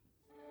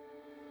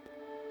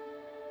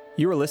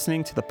You are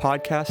listening to the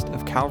podcast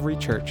of Calvary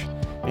Church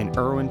in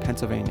Irwin,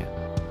 Pennsylvania.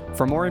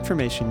 For more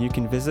information, you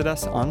can visit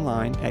us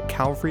online at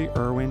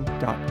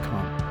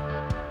calvaryirwin.com.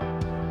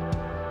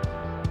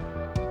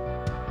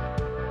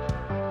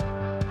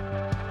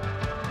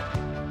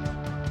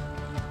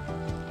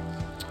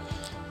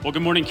 Well,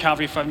 good morning,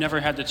 Calvary. If I've never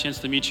had the chance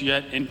to meet you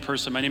yet in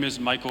person, my name is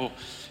Michael,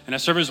 and I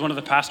serve as one of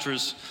the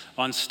pastors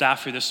on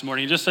staff here this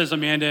morning. Just as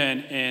Amanda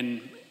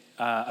and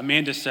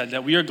Amanda said,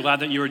 that we are glad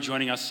that you are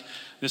joining us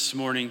this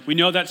morning. We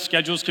know that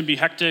schedules can be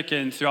hectic,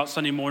 and throughout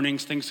Sunday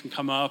mornings, things can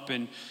come up,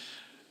 and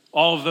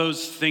all of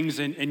those things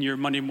in your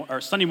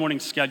Sunday morning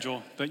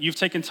schedule. But you've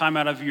taken time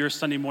out of your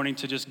Sunday morning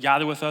to just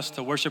gather with us,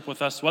 to worship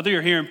with us. Whether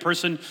you're here in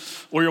person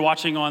or you're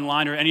watching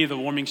online or any of the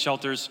warming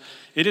shelters,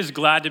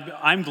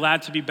 I'm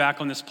glad to be back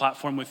on this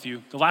platform with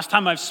you. The last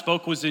time I've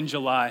spoke was in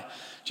July.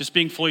 Just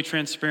being fully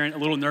transparent, a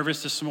little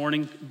nervous this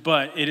morning,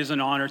 but it is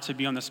an honor to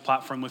be on this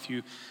platform with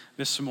you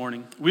this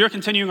morning. We are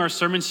continuing our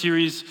sermon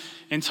series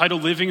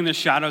entitled Living in the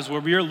Shadows, where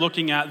we are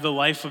looking at the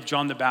life of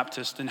John the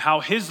Baptist and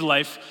how his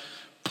life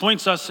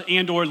points us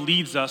and or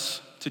leads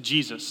us to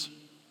Jesus.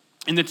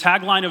 And the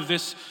tagline of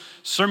this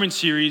sermon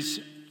series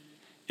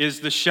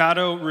is "The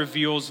shadow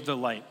reveals the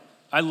light."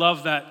 I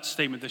love that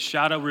statement, the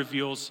shadow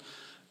reveals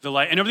the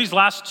light. And over these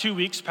last 2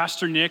 weeks,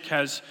 Pastor Nick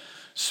has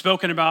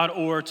spoken about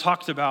or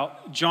talked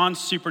about John's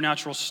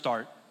supernatural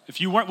start.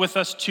 If you weren't with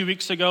us 2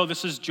 weeks ago,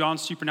 this is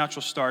John's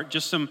supernatural start.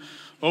 Just some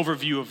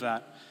overview of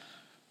that.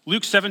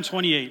 Luke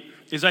 7:28,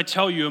 "As I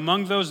tell you,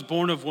 among those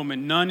born of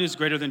woman, none is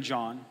greater than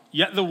John.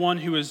 Yet the one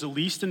who is the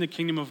least in the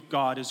kingdom of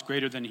God is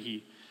greater than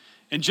he."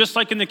 And just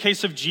like in the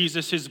case of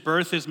Jesus, his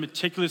birth is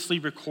meticulously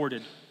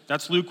recorded.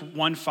 That's Luke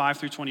 1:5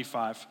 through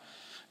 25.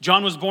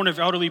 John was born of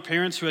elderly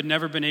parents who had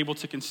never been able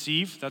to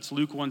conceive. That's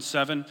Luke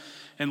 1:7.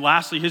 And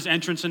lastly, his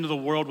entrance into the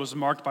world was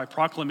marked by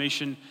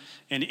proclamation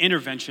and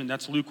intervention.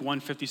 That's Luke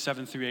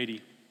 1:57 through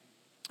 80.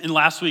 And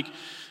last week,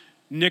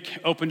 Nick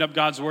opened up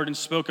God's word and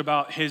spoke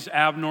about his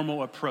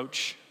abnormal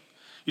approach.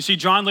 You see,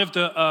 John lived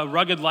a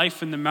rugged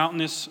life in the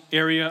mountainous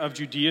area of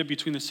Judea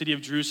between the city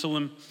of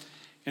Jerusalem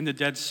and the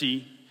Dead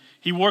Sea.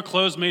 He wore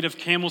clothes made of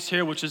camel's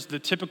hair, which is the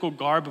typical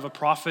garb of a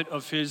prophet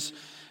of his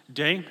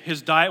day.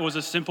 His diet was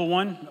a simple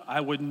one. I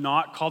would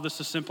not call this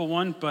a simple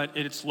one, but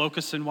it's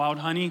locusts and wild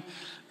honey.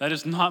 That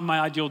is not my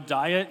ideal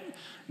diet.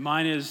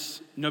 Mine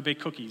is no-bake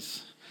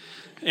cookies.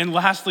 And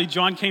lastly,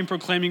 John came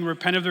proclaiming,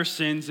 "Repent of their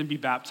sins and be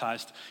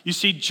baptized." You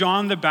see,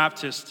 John the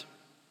Baptist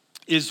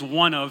is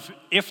one of,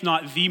 if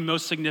not the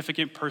most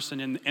significant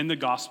person in the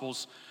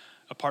Gospels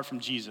apart from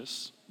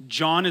Jesus.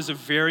 John is a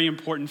very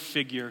important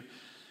figure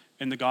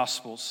in the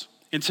Gospels.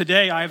 And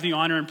today I have the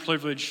honor and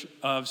privilege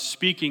of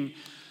speaking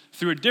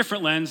through a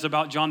different lens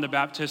about John the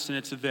Baptist, and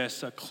it's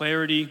this: a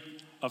clarity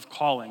of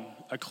calling.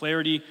 A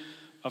clarity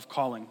of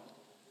calling.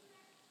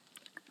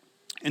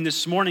 And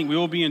this morning we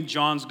will be in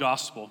John's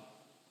Gospel,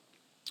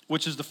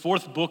 which is the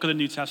fourth book of the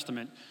New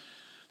Testament.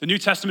 The New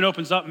Testament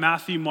opens up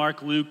Matthew,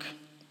 Mark, Luke,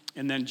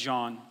 and then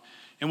John.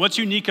 And what's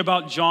unique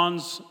about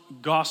John's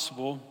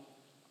gospel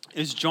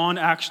is John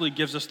actually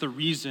gives us the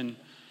reason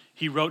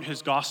he wrote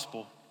his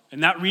gospel.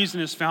 And that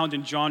reason is found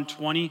in John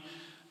 20,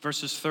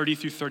 verses 30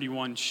 through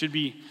 31. Should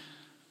be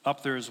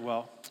up there as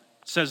well. It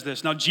says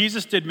this: "Now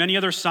Jesus did many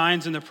other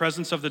signs in the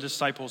presence of the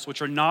disciples,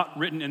 which are not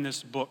written in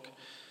this book.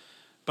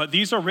 But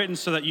these are written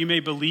so that you may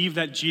believe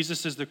that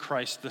Jesus is the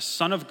Christ, the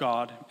Son of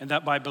God, and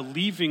that by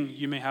believing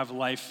you may have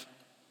life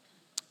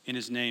in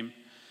his name."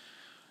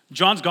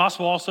 John's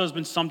gospel also has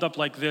been summed up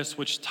like this,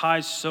 which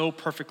ties so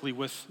perfectly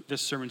with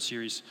this sermon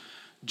series.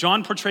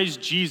 John portrays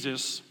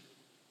Jesus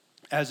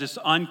as this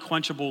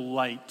unquenchable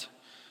light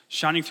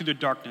shining through the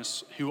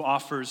darkness who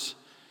offers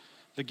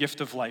the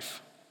gift of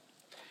life.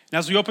 And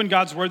as we open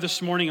God's word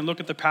this morning and look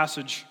at the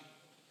passage,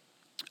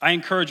 I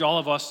encourage all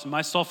of us,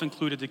 myself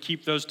included, to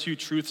keep those two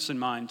truths in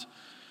mind.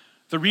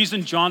 The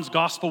reason John's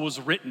gospel was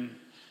written,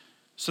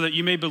 so that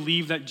you may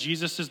believe that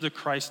Jesus is the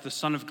Christ, the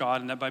Son of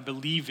God, and that by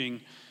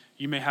believing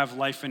you may have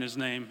life in his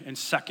name. And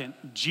second,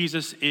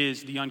 Jesus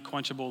is the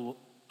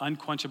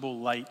unquenchable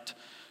light,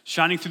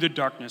 shining through the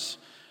darkness,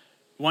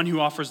 one who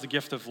offers the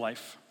gift of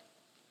life.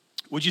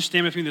 Would you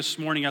stand with me this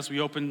morning as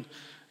we open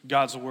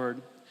God's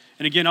word?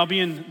 And again, I'll be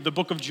in the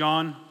book of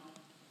John,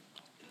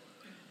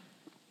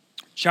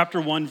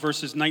 chapter 1,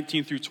 verses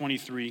 19 through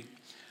 23.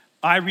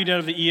 I read out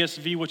of the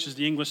ESV, which is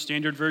the English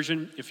Standard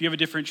Version. If you have a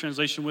different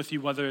translation with you,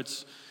 whether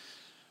it's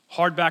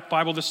hardback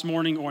Bible this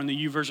morning or in the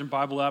YouVersion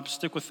Bible app,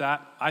 stick with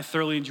that. I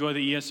thoroughly enjoy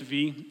the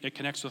ESV. It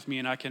connects with me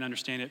and I can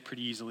understand it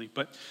pretty easily.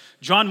 But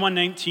John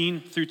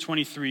 1:19 through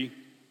 23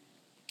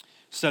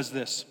 says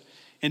this: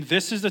 "And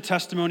this is the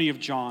testimony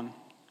of John.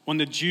 When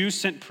the Jews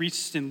sent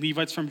priests and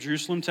Levites from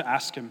Jerusalem to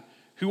ask him,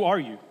 'Who are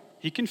you?'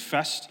 he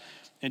confessed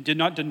and did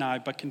not deny,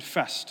 but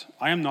confessed,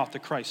 'I am not the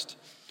Christ.'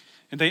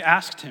 And they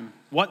asked him,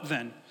 'What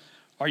then?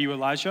 Are you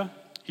Elijah?'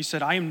 He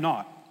said, 'I am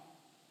not.'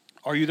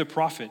 'Are you the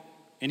prophet?'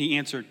 And he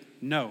answered,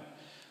 'No.'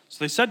 So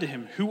they said to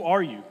him, 'Who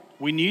are you?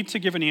 We need to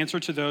give an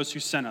answer to those who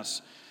sent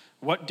us.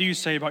 What do you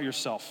say about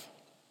yourself?'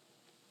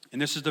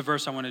 And this is the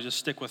verse I want to just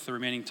stick with the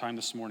remaining time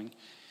this morning.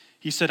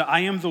 He said, I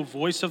am the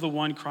voice of the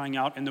one crying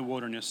out in the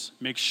wilderness,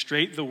 make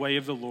straight the way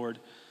of the Lord,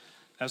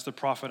 as the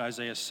prophet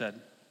Isaiah said.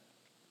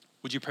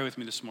 Would you pray with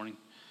me this morning?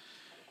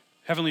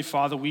 Heavenly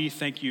Father, we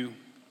thank you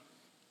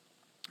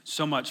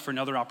so much for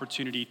another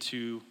opportunity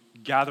to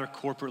gather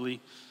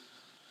corporately,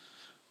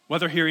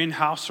 whether here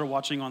in-house or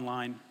watching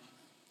online.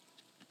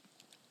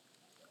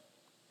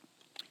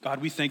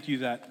 God, we thank you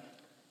that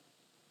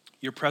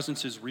your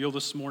presence is real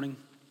this morning,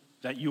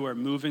 that you are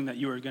moving, that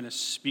you are going to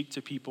speak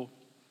to people.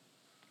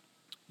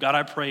 God,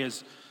 I pray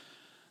as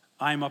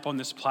I'm up on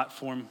this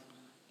platform,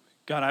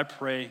 God, I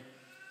pray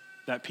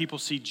that people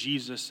see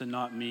Jesus and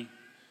not me.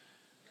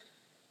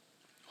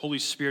 Holy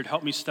Spirit,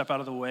 help me step out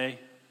of the way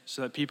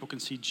so that people can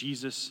see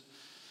Jesus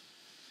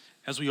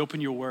as we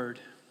open your word.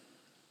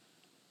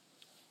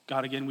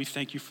 God, again, we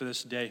thank you for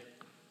this day.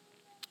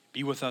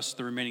 Be with us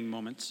the remaining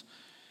moments.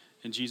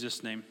 In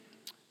Jesus' name,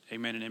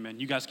 amen and amen.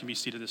 You guys can be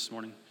seated this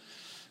morning.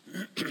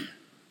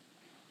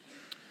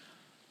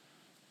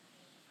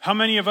 How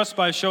many of us,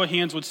 by a show of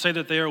hands, would say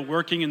that they are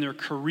working in their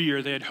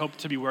career they had hoped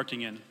to be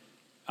working in?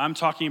 I'm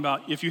talking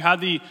about if you had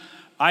the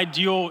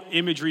ideal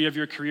imagery of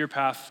your career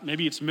path,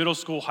 maybe it's middle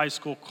school, high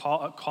school,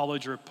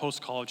 college, or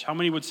post-college, how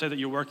many would say that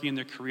you're working in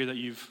the career that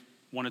you've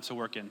wanted to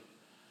work in?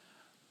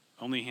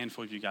 Only a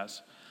handful of you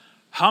guys.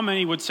 How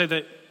many would say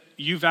that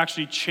you've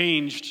actually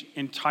changed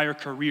entire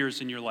careers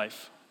in your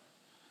life?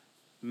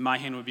 My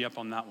hand would be up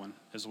on that one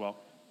as well.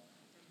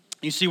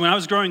 You see, when I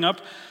was growing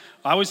up,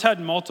 I always had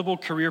multiple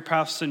career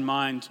paths in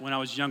mind when I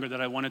was younger that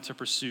I wanted to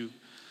pursue.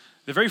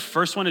 The very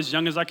first one, as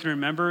young as I can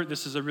remember,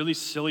 this is a really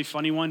silly,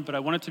 funny one, but I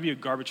wanted to be a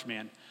garbage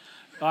man.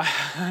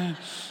 I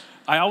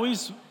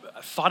always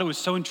thought it was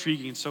so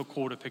intriguing and so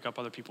cool to pick up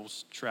other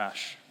people's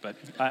trash, but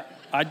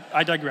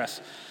I digress.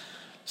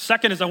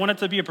 Second is I wanted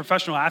to be a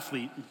professional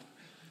athlete,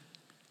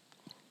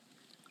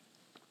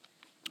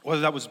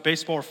 whether that was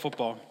baseball or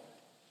football.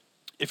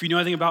 If you know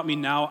anything about me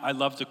now, I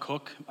love to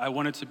cook. I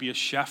wanted to be a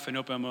chef and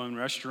open my own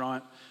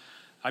restaurant.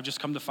 I've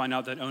just come to find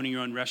out that owning your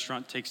own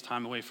restaurant takes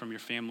time away from your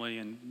family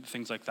and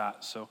things like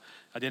that, so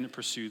I didn't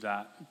pursue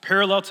that.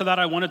 Parallel to that,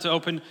 I wanted to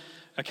open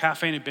a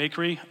cafe and a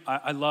bakery.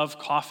 I love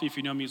coffee. If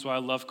you know me as well, I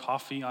love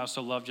coffee. I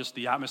also love just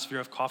the atmosphere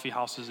of coffee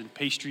houses and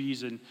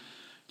pastries and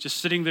just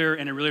sitting there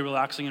in a really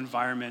relaxing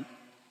environment.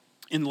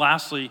 And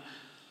lastly,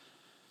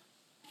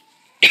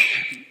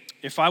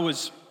 if I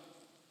was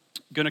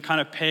going to kind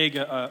of peg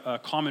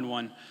a common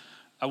one,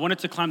 I wanted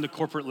to climb the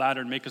corporate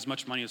ladder and make as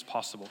much money as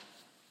possible.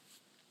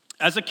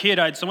 As a kid,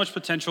 I had so much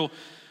potential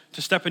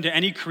to step into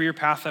any career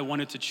path I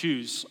wanted to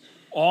choose.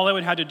 All I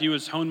would have to do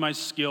is hone my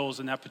skills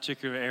in that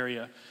particular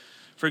area.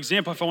 For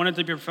example, if I wanted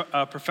to be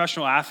a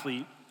professional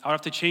athlete, I would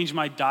have to change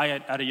my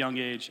diet at a young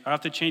age. I'd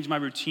have to change my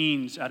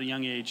routines at a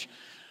young age,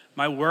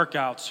 my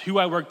workouts, who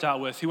I worked out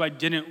with, who I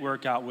didn't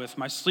work out with,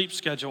 my sleep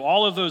schedule,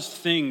 all of those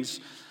things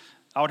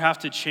I would have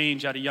to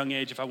change at a young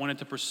age if I wanted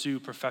to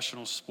pursue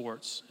professional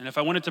sports. And if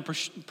I wanted to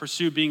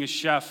pursue being a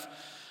chef,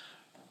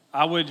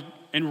 I would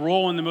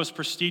enroll in the most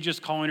prestigious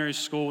culinary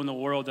school in the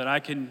world that I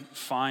can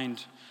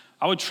find.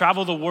 I would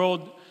travel the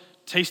world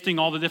tasting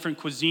all the different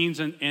cuisines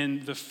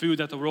and the food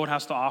that the world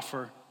has to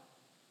offer.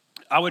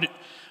 I would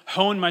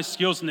hone my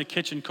skills in the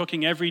kitchen,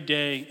 cooking every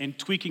day and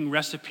tweaking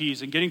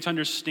recipes and getting to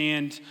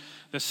understand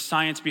the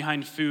science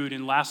behind food.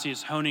 And lastly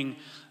is honing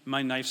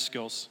my knife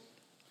skills.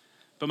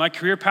 But my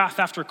career path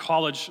after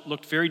college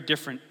looked very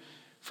different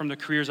from the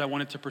careers I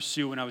wanted to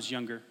pursue when I was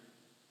younger.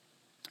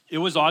 It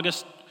was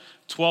August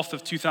 12th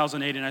of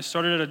 2008, and I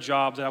started at a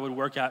job that I would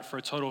work at for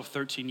a total of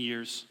 13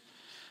 years.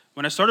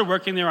 When I started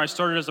working there, I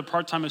started as a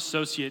part-time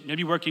associate,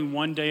 maybe working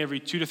one day every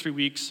 2 to 3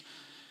 weeks.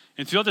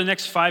 And throughout the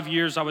next 5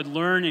 years, I would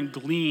learn and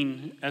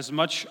glean as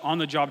much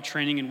on-the-job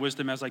training and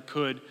wisdom as I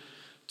could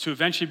to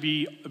eventually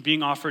be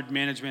being offered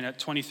management at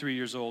 23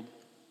 years old.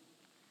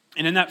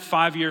 And in that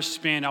 5-year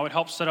span, I would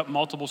help set up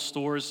multiple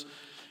stores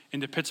in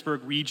the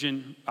Pittsburgh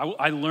region.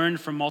 I learned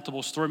from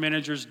multiple store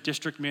managers,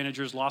 district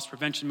managers, loss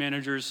prevention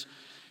managers,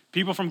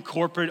 people from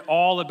corporate,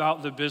 all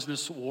about the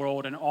business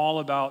world and all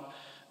about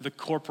the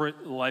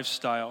corporate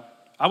lifestyle.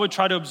 I would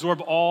try to absorb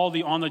all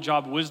the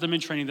on-the-job wisdom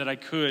and training that I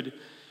could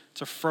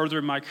to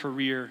further my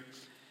career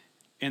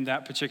in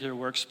that particular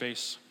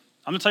workspace.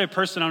 I'm the type of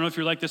person, I don't know if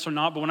you're like this or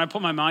not, but when I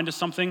put my mind to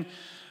something,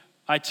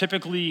 I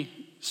typically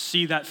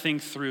see that thing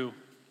through.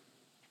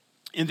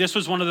 And this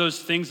was one of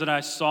those things that I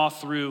saw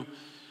through,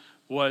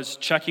 was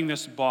checking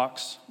this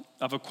box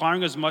of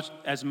acquiring as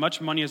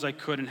much money as I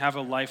could and have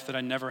a life that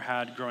I never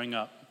had growing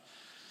up.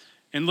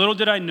 And little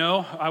did I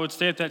know, I would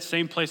stay at that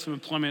same place of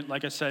employment,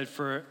 like I said,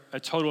 for a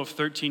total of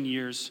 13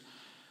 years.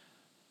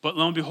 But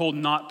lo and behold,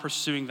 not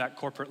pursuing that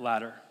corporate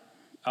ladder.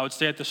 I would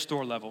stay at the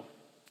store level.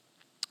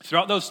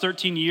 Throughout those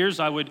 13 years,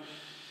 I would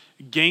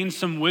gain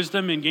some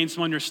wisdom and gain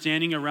some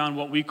understanding around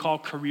what we call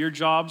career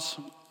jobs.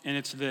 And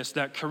it's this,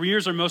 that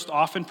careers are most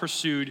often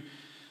pursued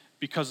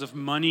because of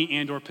money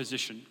and or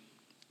position.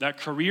 That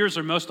careers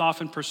are most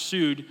often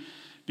pursued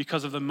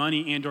because of the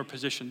money and or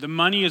position. The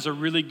money is a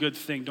really good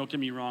thing, don't get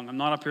me wrong. I'm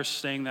not up here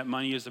saying that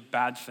money is a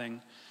bad thing.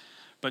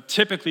 But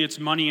typically it's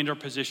money and or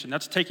position.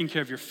 That's taking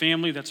care of your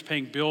family, that's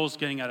paying bills,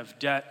 getting out of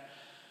debt.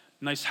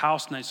 nice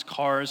house, nice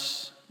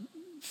cars,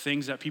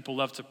 things that people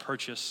love to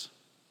purchase.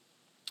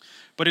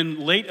 But in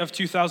late of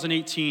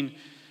 2018,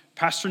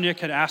 Pastor Nick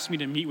had asked me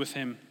to meet with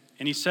him,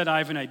 and he said, I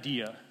have an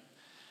idea.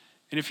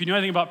 And if you know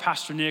anything about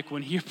Pastor Nick,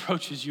 when he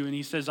approaches you and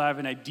he says, I have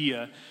an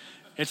idea,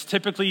 it's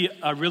typically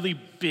a really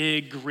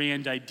big,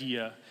 grand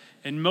idea.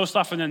 And most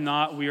often than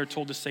not, we are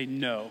told to say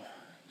no.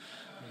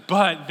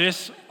 But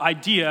this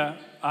idea,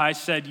 I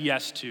said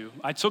yes to.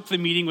 I took the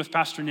meeting with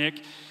Pastor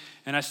Nick,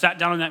 and I sat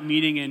down in that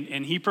meeting,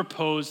 and he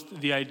proposed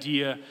the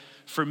idea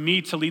for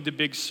me to lead the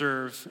Big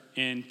Serve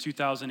in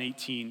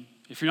 2018.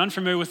 If you're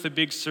unfamiliar with the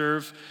Big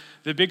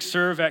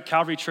Serve at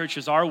Calvary Church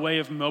is our way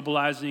of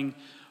mobilizing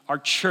our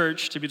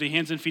church to be the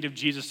hands and feet of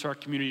Jesus to our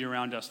community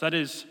around us. That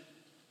is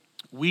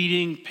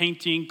weeding,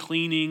 painting,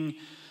 cleaning,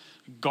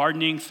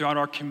 gardening throughout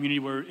our community,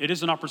 where it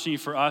is an opportunity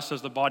for us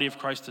as the body of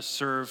Christ to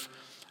serve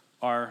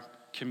our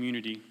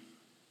community.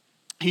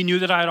 He knew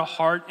that I had a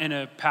heart and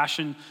a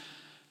passion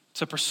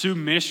to pursue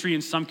ministry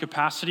in some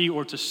capacity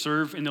or to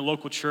serve in the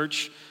local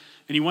church.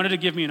 And he wanted to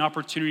give me an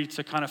opportunity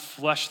to kind of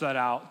flesh that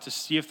out, to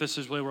see if this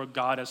is really where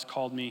God has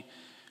called me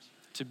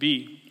to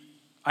be.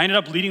 I ended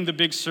up leading the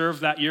Big Serve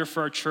that year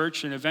for our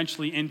church and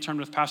eventually interned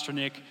with Pastor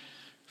Nick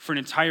for an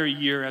entire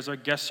year as our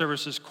guest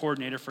services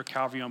coordinator for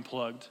Calvary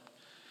Unplugged.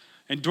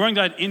 And during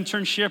that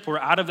internship, or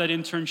out of that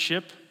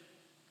internship,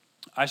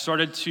 I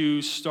started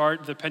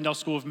the Pendel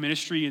School of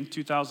Ministry in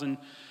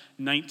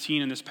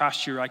 2019, and this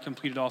past year I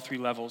completed all 3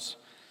 levels.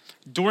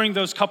 During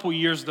those couple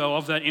years, though,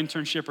 of that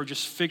internship, or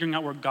just figuring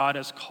out where God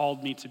has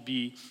called me to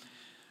be,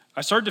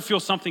 I started to feel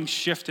something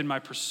shift in my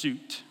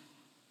pursuit.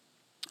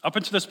 Up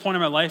until this point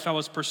in my life, I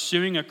was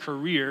pursuing a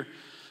career,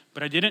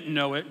 but I didn't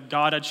know it.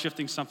 God had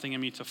shifting something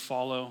in me to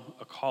follow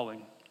a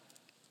calling.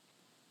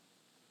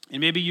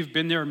 And maybe you've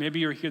been there, or maybe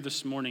you're here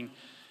this morning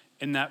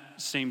in that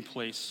same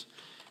place.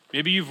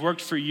 Maybe you've worked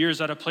for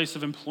years at a place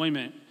of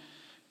employment,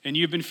 and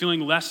you've been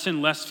feeling less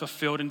and less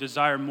fulfilled and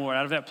desire more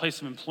out of that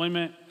place of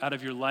employment, out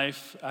of your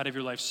life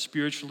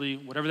spiritually,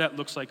 whatever that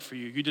looks like for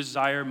you. You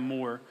desire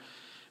more.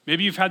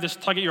 Maybe you've had this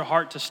tug at your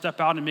heart to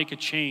step out and make a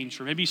change,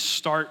 or maybe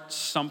start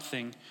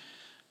something,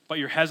 but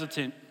you're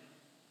hesitant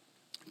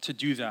to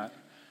do that.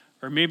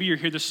 Or maybe you're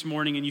here this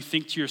morning and you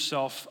think to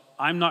yourself,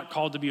 I'm not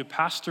called to be a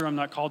pastor, I'm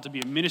not called to be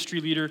a ministry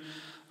leader,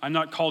 I'm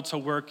not called to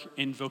work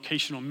in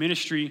vocational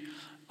ministry.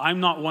 I'm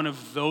not one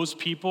of those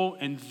people,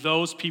 and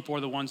those people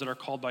are the ones that are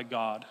called by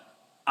God.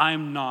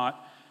 I'm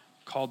not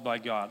called by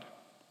God.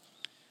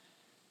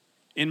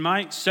 In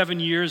my 7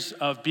 years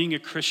of being a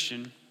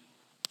Christian,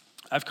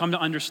 I've come to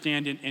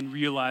understand and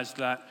realize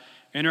that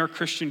in our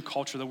Christian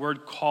culture, the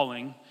word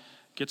calling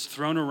gets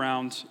thrown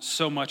around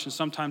so much, and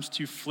sometimes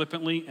too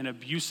flippantly and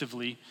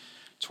abusively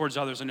towards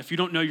others. And if you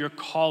don't know your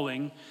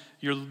calling,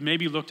 you're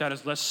maybe looked at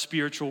as less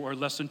spiritual or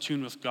less in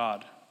tune with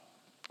God.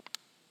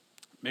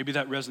 Maybe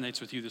that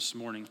resonates with you this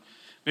morning.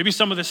 Maybe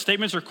some of the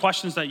statements or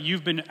questions that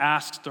you've been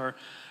asked are,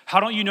 how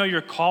don't you know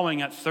your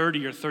calling at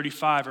 30 or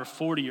 35 or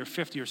 40 or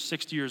 50 or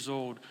 60 years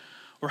old?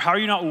 Or how are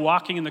you not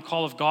walking in the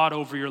call of God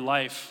over your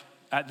life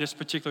at this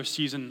particular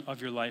season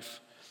of your life?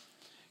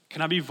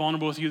 Can I be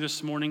vulnerable with you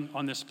this morning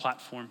on this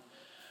platform?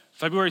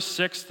 February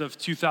 6th of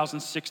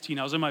 2016,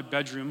 I was in my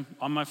bedroom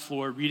on my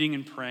floor reading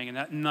and praying, and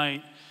that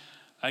night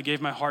I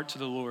gave my heart to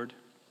the Lord.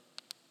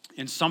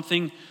 And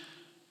something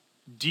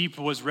deep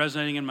was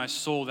resonating in my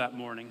soul that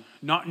morning.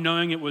 Not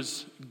knowing it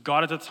was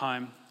God at the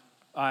time,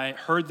 I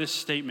heard this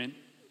statement,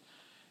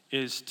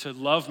 is to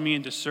love me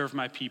and to serve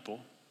my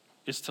people.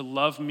 Is to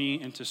love me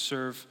and to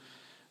serve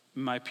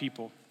my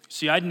people.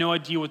 See, I had no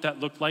idea what that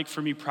looked like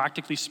for me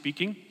practically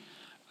speaking.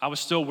 I was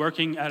still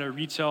working at a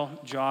retail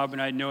job,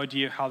 and I had no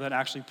idea how that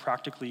actually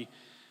practically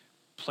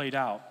played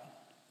out.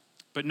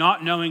 But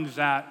not knowing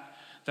that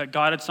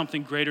God had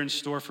something greater in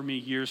store for me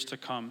years to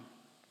come.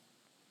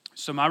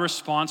 So my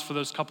response for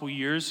those couple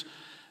years,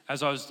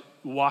 as I was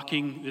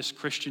walking this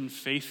Christian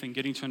faith and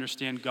getting to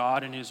understand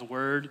God and His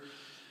Word,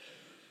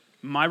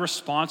 my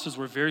responses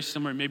were very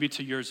similar maybe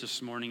to yours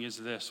this morning, is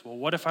this. Well,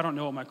 what if I don't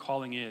know what my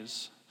calling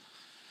is?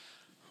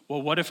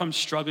 Well, what if I'm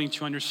struggling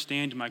to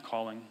understand my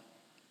calling?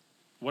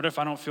 What if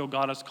I don't feel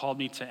God has called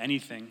me to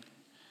anything?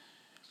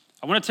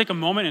 I want to take a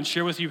moment and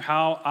share with you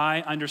how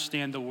I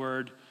understand the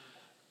word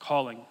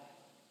calling.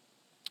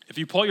 If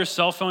you pull out your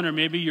cell phone, or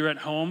maybe you're at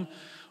home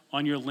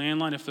on your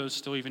landline, if those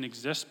still even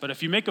exist, but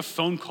if you make a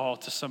phone call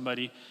to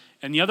somebody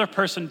and the other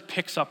person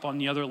picks up on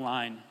the other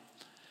line,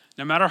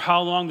 no matter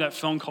how long that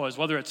phone call is,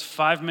 whether it's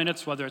 5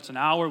 minutes, whether it's an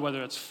hour,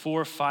 whether it's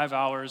 4 or 5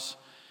 hours,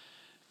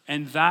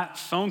 and that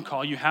phone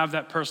call, you have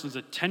that person's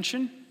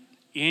attention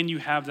and you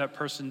have that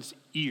person's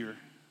ear.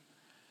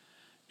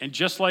 And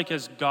just like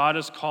as God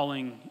is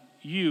calling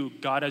you,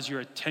 God has your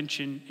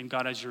attention and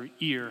God has your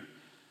ear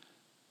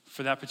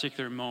for that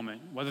particular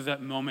moment. Whether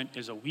that moment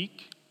is a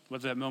week,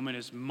 whether that moment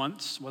is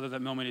months, whether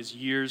that moment is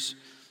years,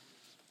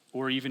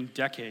 or even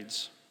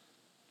decades.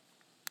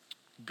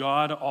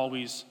 God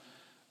always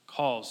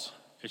calls.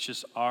 It's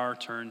just our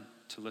turn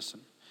to listen.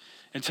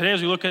 And today,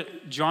 as we look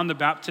at John the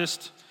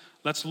Baptist,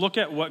 let's look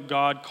at what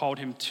God called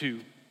him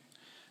to.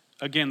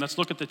 Again, let's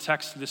look at the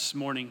text this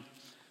morning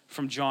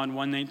from John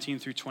 1:19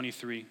 through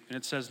 23. And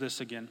it says this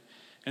again.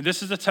 And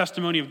this is the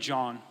testimony of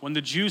John. When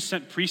the Jews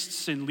sent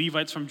priests and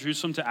Levites from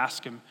Jerusalem to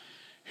ask him,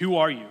 "Who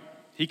are you?"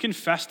 He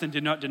confessed and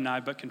did not deny,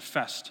 but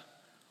confessed,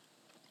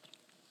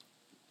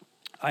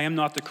 "I am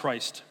not the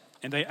Christ."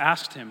 And they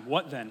asked him,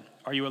 "What then?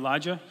 Are you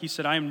Elijah?" He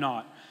said, "I am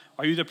not."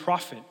 "Are you the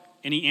prophet?"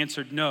 And he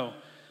answered, "No."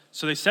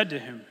 So they said to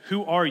him,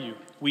 "Who are you?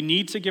 We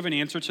need to give an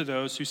answer to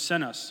those who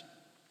sent us.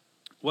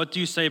 What do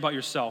you say about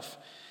yourself?"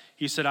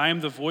 He said, "I am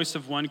the voice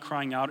of one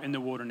crying out in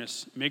the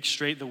wilderness, make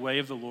straight the way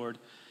of the Lord,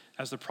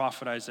 as the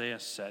prophet Isaiah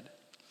said."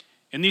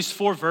 In these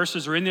 4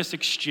 verses, or in this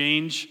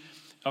exchange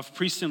of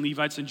priests and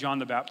Levites and John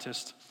the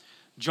Baptist,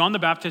 John the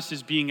Baptist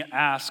is being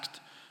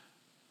asked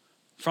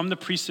from the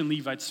priests and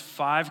Levites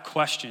 5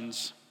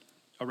 questions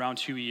around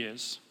who he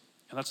is.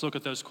 And let's look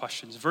at those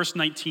questions. Verse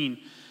 19,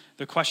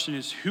 the question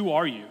is, "Who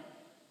are you?"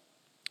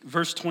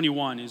 Verse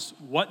 21 is,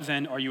 "What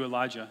then, are you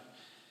Elijah?"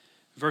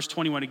 Verse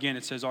 21 again,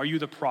 it says, "Are you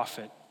the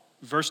prophet?"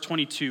 Verse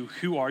 22,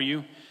 "Who are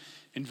you?"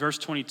 In verse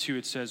 22,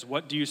 it says,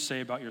 "What do you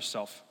say about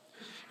yourself?"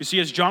 You see,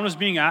 as John was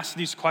being asked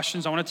these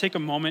questions, I want to take a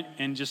moment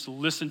and just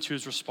listen to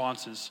his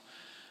responses.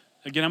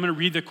 Again, I'm going to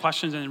read the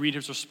questions and then read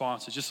his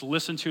responses. Just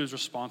listen to his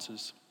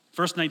responses.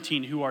 Verse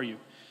 19, "Who are you?"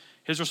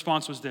 His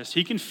response was this: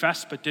 he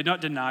confessed but did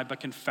not deny, but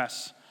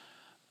confess,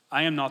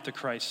 "I am not the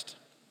Christ."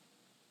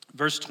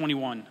 Verse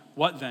 21,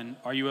 "What then?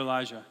 Are you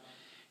Elijah?"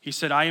 He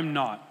said, "I am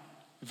not."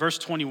 Verse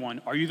 21,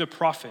 "Are you the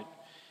prophet?"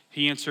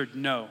 He answered,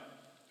 "No."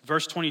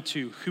 Verse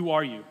 22, "Who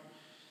are you?"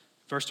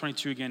 Verse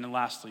 22 again, and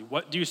lastly,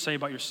 "What do you say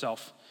about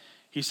yourself?"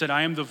 He said,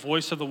 "I am the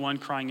voice of the one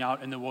crying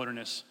out in the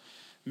wilderness,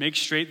 make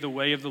straight the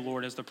way of the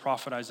Lord, as the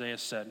prophet Isaiah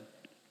said."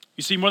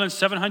 You see, more than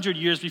 700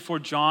 years before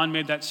John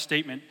made that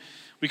statement,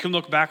 we can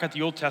look back at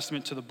the Old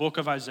Testament to the book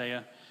of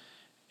Isaiah,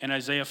 and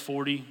Isaiah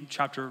 40,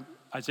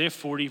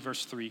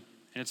 verse 3.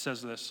 And it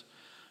says this: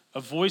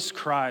 "A voice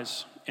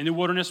cries, in the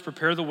wilderness,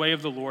 prepare the way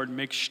of the Lord,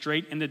 make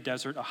straight in the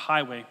desert a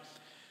highway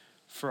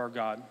for our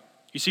God."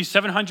 You see,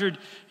 700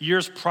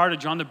 years prior to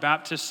John the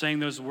Baptist saying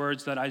those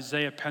words, that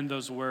Isaiah penned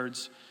those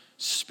words,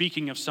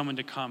 speaking of someone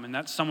to come, and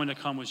that someone to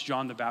come was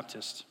John the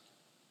Baptist.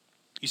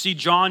 You see,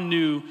 John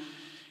knew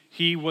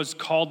he was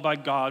called by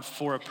God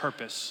for a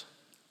purpose,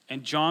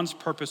 and John's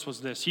purpose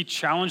was this: he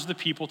challenged the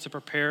people to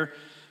prepare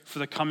for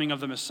the coming of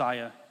the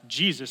Messiah,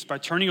 Jesus, by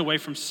turning away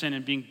from sin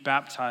and being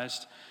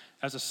baptized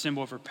as a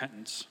symbol of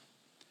repentance.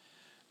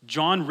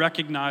 John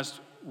recognized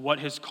what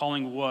his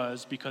calling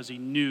was because he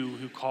knew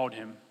who called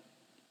him.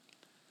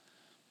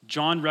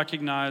 John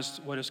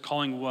recognized what his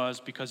calling was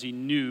because he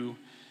knew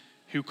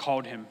who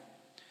called him.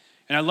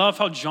 And I love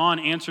how John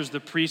answers the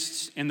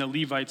priests and the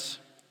Levites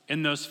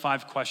in those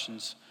 5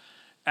 questions.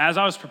 As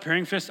I was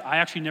preparing for this, I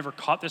actually never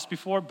caught this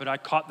before, but I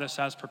caught this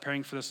as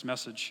preparing for this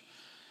message.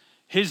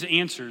 His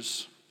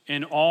answers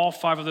in all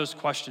 5 of those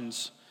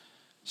questions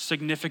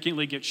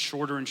significantly get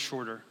shorter and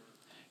shorter.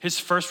 His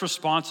first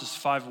response is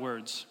 5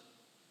 words.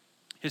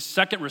 His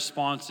second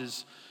response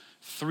is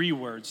 3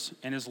 words.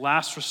 And his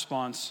last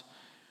response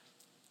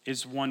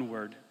is 1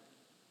 word.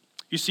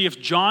 You see, if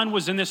John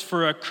was in this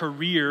for a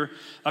career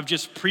of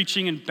just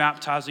preaching and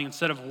baptizing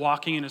instead of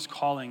walking in his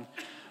calling,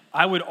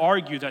 I would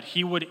argue that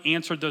he would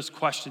answer those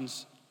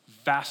questions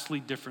vastly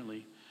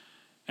differently.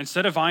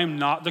 Instead of "I am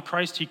not the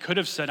Christ," he could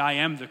have said, "I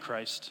am the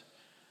Christ."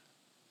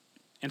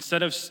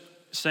 Instead of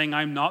saying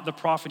 "I'm not the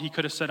prophet," he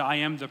could have said, "I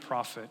am the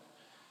prophet."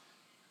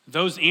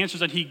 Those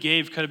answers that he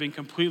gave could have been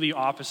completely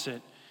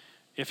opposite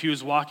if he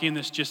was walking in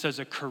this just as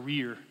a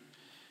career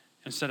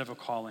instead of a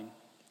calling.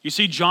 You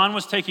see, John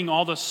was taking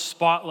all the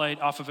spotlight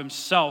off of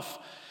himself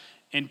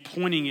and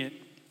pointing it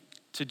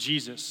to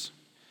Jesus.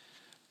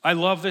 I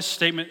love this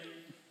statement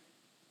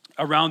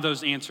around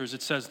those answers.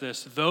 It says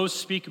this: "Those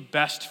speak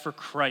best for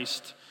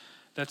Christ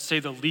that say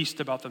the least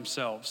about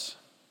themselves."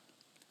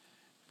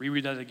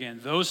 Reread that again.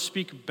 "Those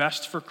speak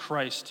best for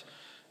Christ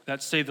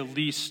that say the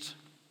least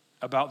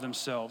about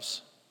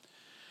themselves."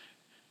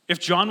 If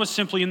John was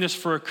simply in this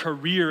for a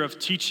career of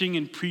teaching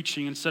and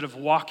preaching instead of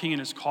walking in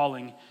his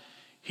calling,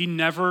 he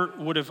never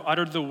would have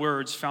uttered the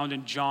words found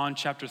in John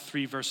chapter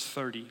 3, verse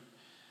 30. It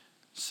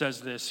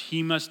says this: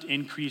 "He must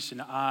increase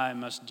and I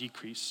must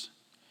decrease."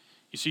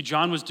 You see,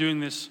 John was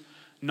doing this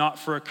not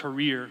for a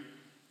career,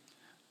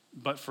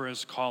 but for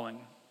his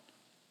calling.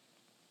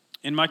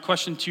 And my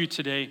question to you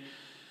today,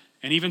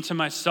 and even to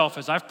myself,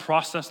 as I've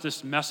processed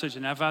this message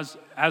and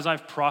as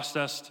I've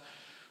processed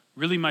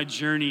really my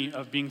journey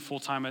of being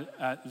full-time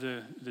at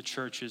the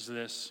church, is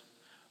this: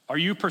 are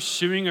you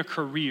pursuing a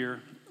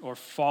career or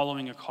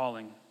following a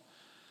calling?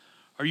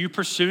 Are you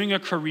pursuing a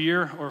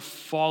career or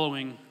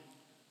following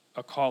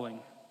a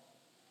calling?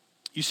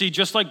 You see,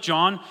 just like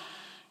John,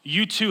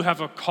 you too have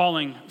a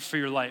calling for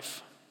your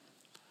life.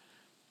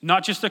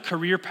 Not just a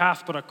career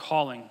path, but a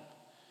calling.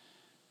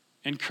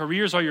 And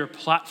careers are your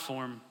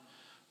platform.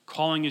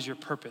 Calling is your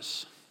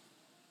purpose.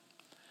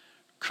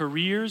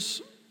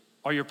 Careers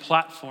are your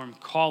platform.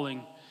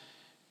 Calling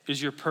is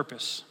your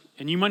purpose.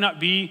 And you might not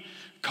be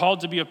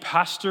called to be a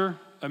pastor,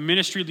 a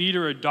ministry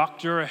leader, a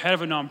doctor, a head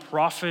of a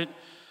nonprofit,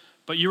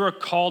 but you are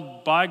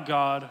called by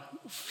God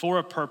for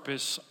a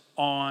purpose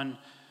on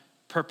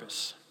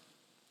purpose.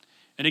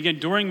 And again,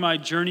 during my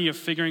journey of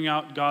figuring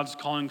out God's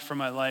calling for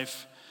my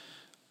life,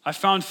 I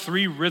found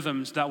 3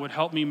 rhythms that would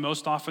help me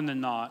most often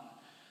than not,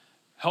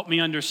 help me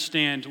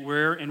understand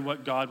where and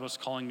what God was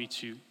calling me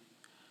to.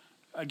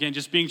 Again,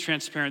 just being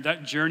transparent,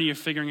 that journey of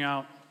figuring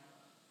out,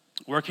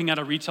 working at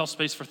a retail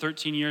space for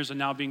 13 years and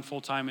now being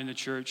full-time in the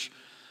church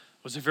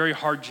was a very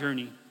hard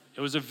journey.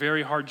 It was a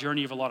very hard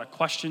journey of a lot of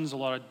questions, a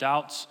lot of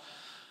doubts,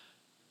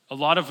 a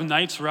lot of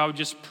nights where I would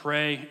just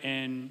pray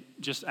and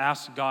just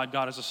ask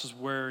God, is this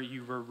where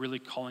you were really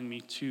calling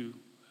me to?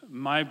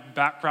 My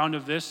background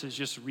of this is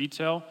just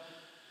retail.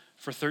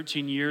 For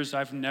 13 years,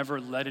 I've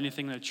never led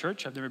anything in the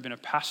church. I've never been a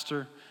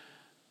pastor,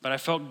 but I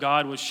felt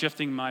God was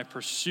shifting my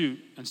pursuit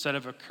instead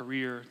of a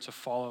career to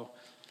follow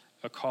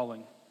a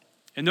calling.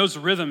 And those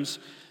rhythms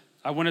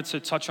I wanted to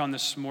touch on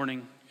this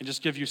morning and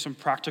just give you some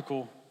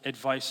practical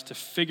advice to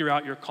figure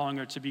out your calling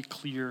or to be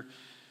clear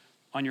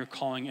on your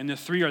calling. And the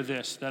 3 are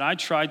this, that I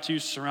tried to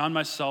surround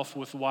myself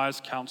with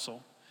wise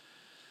counsel.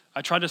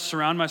 I tried to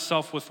surround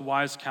myself with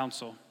wise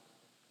counsel.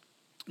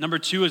 Number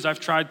 2 is I've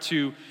tried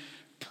to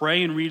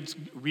pray and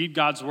read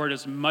God's word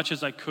as much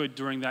as I could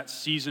during that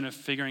season of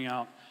figuring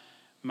out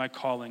my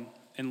calling.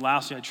 And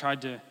lastly, I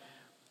tried to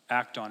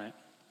act on it.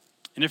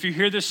 And if you're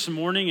here this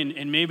morning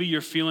and maybe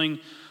you're feeling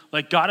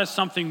like God has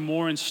something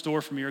more in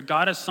store for me, or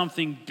God has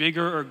something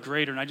bigger or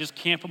greater, and I just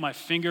can't put my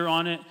finger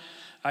on it,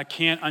 I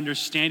can't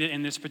understand it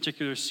in this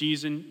particular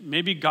season.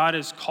 Maybe God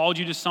has called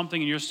you to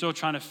something and you're still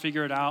trying to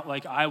figure it out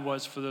like I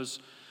was for those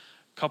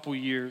couple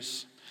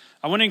years.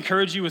 I want to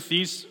encourage you with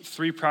these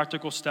 3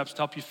 practical steps to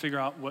help you figure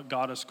out what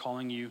God is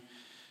calling you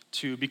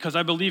to, because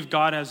I believe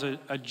God has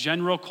a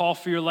general call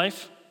for your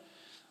life,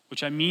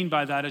 which I mean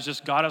by that is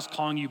just God is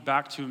calling you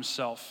back to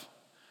himself.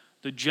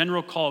 The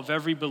general call of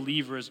every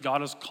believer is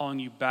God is calling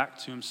you back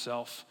to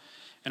himself.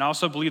 And I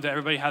also believe that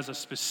everybody has a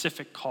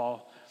specific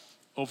call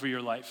over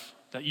your life,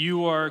 that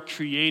you are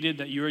created,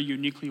 that you are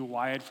uniquely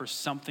wired for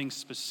something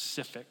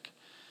specific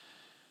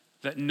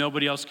that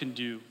nobody else can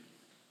do.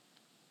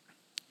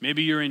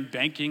 Maybe you're in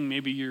banking,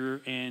 maybe you're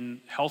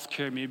in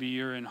healthcare, maybe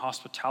you're in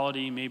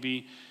hospitality,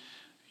 maybe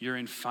you're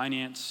in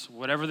finance,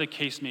 whatever the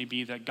case may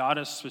be, that God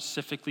has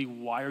specifically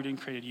wired and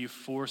created you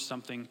for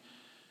something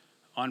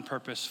on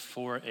purpose,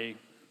 for a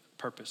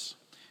purpose.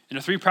 And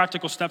the 3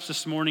 practical steps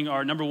this morning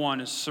are, number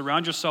 1 is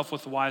surround yourself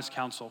with wise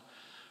counsel.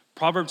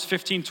 Proverbs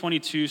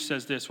 15:22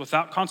 says this,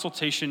 without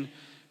consultation,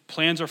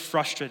 plans are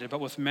frustrated, but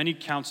with many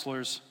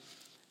counselors,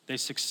 they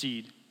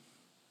succeed.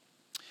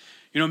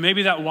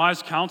 Maybe that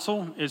wise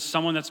counsel is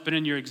someone that's been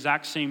in your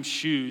exact same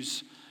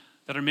shoes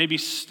that are maybe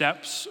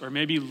steps or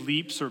maybe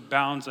leaps or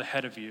bounds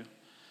ahead of you.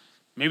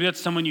 Maybe that's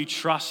someone you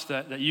trust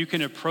that you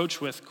can approach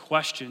with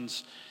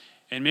questions,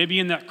 and maybe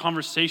in that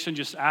conversation,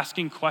 just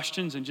asking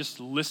questions and just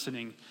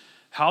listening,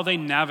 how they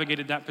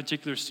navigated that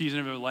particular season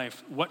of their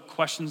life, what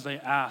questions they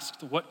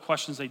asked, what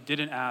questions they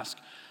didn't ask,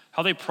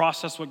 how they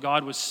processed what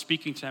God was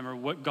speaking to them or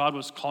what God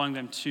was calling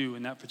them to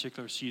in that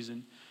particular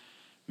season.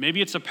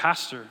 Maybe it's a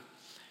pastor.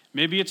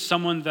 Maybe it's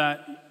someone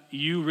that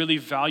you really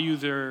value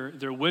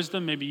their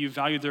wisdom. Maybe you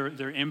value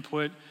their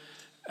input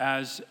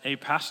as a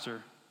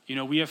pastor.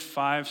 We have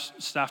 5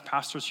 staff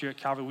pastors here at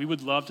Calvary. We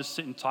would love to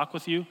sit and talk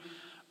with you.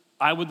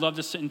 I would love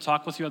to sit and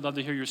talk with you. I'd love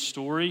to hear your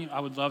story. I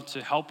would love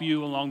to help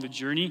you along the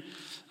journey.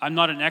 I'm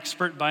not an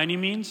expert by any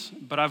means,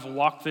 but I've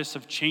walked this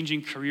of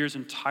changing careers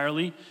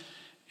entirely.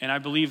 And I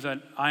believe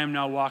that I am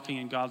now walking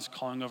in God's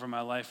calling over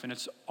my life. And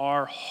it's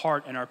our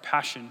heart and our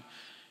passion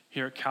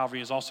here at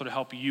Calvary is also to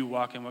help you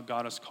walk in what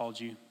God has called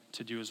you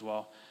to do as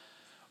well.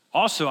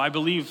 Also, I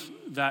believe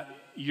that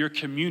your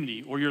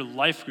community or your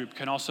life group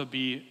can also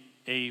be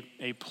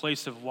a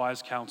place of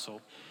wise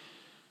counsel.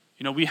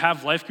 We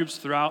have life groups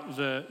throughout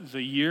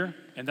the year,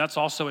 and that's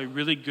also a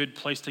really good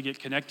place to get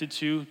connected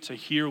to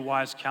hear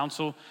wise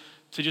counsel,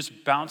 to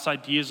just bounce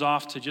ideas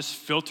off, to just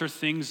filter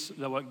things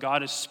that what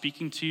God is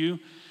speaking to you,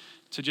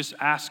 to just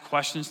ask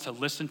questions, to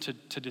listen,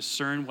 to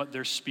discern what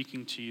they're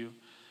speaking to you.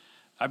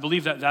 I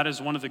believe that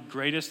is one of the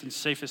greatest and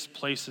safest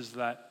places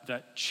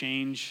that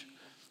change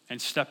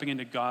and stepping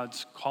into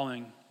God's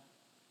calling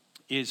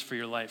is for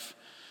your life.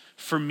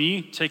 For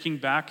me, taking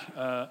back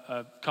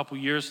a couple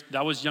years,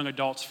 that was young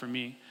adults for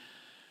me.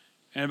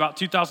 In about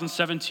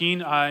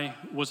 2017, I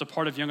was a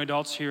part of young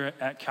adults here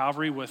at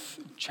Calvary with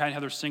Chad and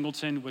Heather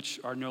Singleton,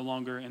 which are no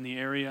longer in the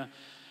area.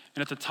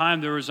 And at the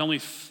time, there was only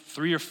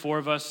 3 or 4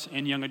 of us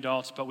in young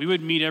adults, but we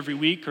would meet every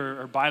week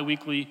or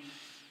bi-weekly,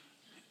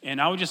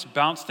 and I would just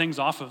bounce things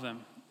off of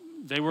them.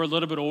 They were a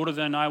little bit older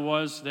than I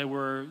was. They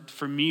were,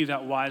 for me,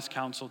 that wise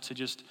counsel to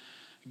just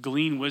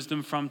glean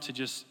wisdom from, to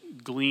just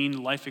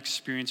glean life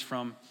experience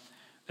from.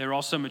 They were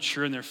also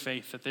mature in their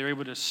faith, that they were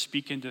able to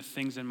speak into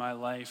things in my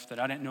life that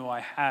I didn't know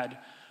I had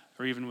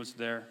or even was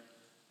there.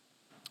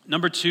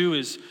 Number 2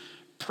 is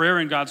prayer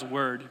in God's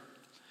word.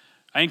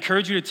 I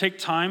encourage you to take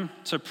time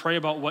to pray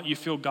about what you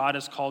feel God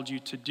has called you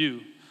to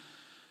do.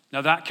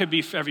 Now that could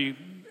be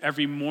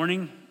every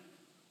morning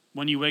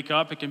when you wake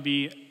up. It can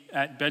be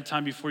at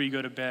bedtime before you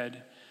go to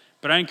bed.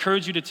 But I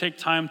encourage you to take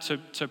time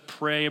to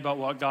pray about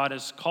what God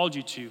has called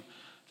you to.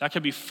 That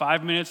could be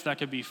 5 minutes, that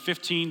could be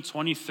 15,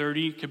 20,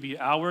 30, it could be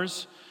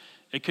hours.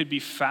 It could be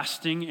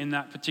fasting in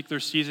that particular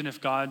season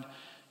if God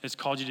has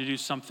called you to do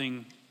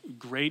something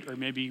great or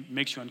maybe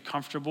makes you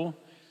uncomfortable.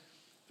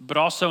 But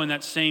also in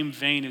that same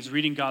vein is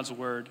reading God's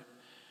word.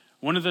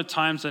 One of the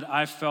times that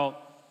I felt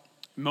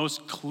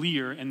most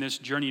clear in this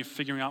journey of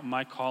figuring out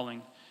my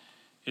calling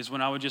is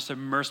when I would just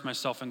immerse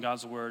myself in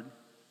God's word.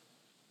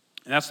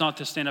 And that's not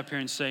to stand up here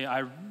and say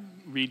I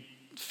read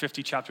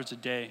 50 chapters a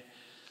day.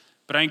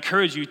 But I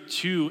encourage you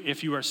to,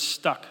 if you are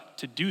stuck,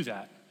 to do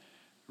that.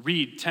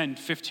 Read 10,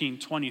 15,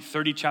 20,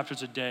 30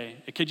 chapters a day.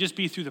 It could just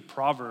be through the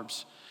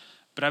Proverbs.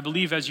 But I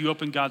believe as you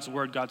open God's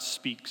word, God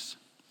speaks.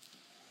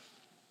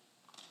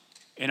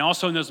 And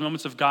also in those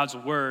moments of God's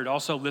word,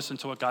 also listen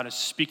to what God is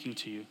speaking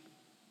to you.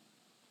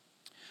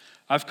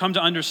 I've come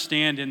to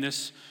understand in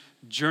this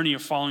journey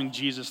of following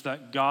Jesus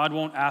that God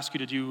won't ask you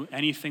to do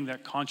anything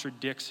that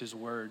contradicts his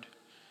word.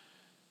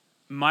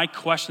 My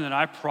question that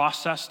I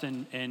processed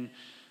in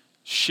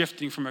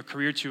shifting from a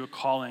career to a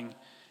calling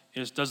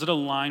is, does it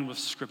align with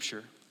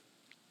Scripture?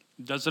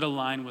 Does it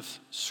align with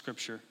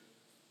Scripture?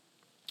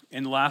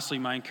 And lastly,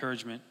 my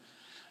encouragement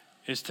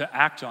is to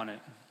act on it,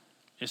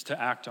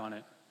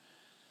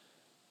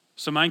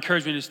 So my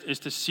encouragement is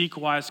to seek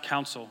wise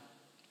counsel,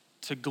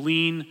 to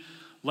glean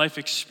life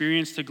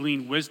experience, to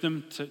glean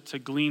wisdom, to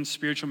glean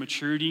spiritual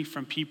maturity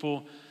from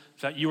people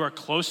that you are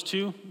close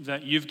to,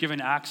 that you've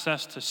given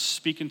access to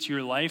speak into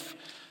your life,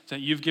 that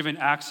you've given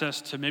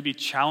access to maybe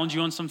challenge you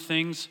on some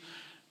things,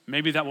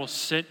 maybe that will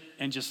sit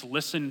and just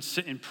listen,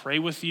 sit and pray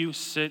with you,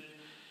 sit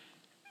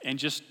and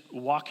just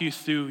walk you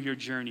through your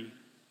journey.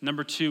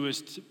 Number 2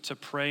 is to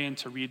pray and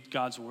to read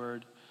God's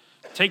word.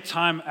 Take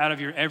time out of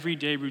your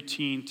everyday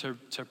routine to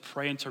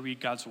pray and to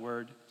read God's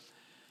word.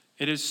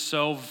 It is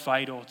so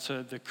vital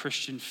to the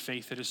Christian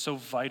faith. It is so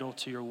vital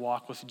to your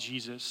walk with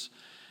Jesus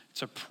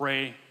to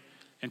pray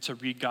and to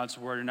read God's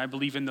word. And I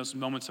believe in those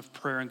moments of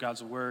prayer in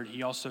God's word,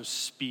 he also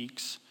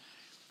speaks.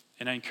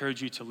 And I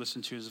encourage you to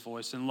listen to his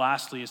voice. And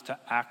lastly is to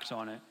act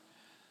on it.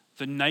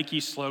 The Nike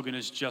slogan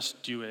is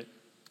just do it.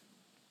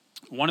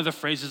 One of the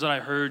phrases that I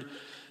heard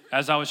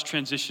as I was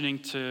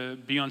transitioning to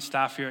be on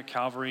staff here at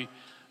Calvary,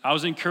 I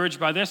was encouraged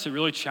by this. It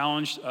really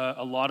challenged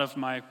a lot of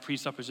my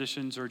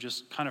presuppositions or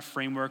just kind of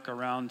framework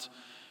around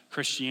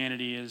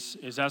Christianity is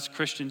as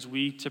Christians,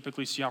 we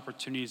typically see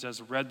opportunities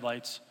as red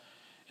lights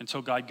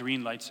until God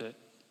green lights it.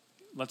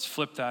 Let's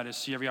flip that as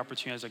see every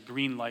opportunity as a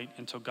green light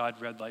until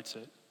God red lights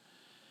it.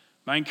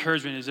 My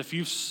encouragement is if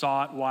you've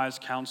sought wise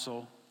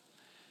counsel,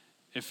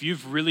 if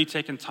you've really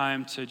taken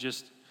time to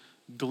just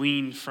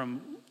glean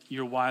from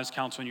your wise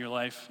counsel in your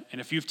life, and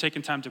if you've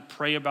taken time to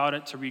pray about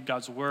it, to read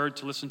God's word,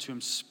 to listen to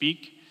him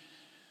speak,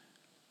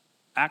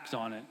 act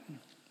on it.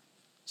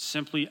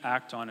 Simply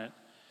act on it.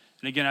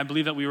 And again, I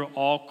believe that we were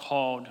all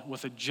called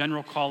with a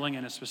general calling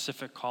and a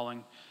specific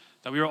calling,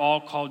 that we are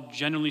all called,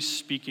 generally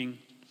speaking,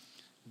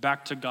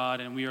 back to God,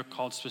 and we are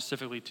called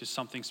specifically to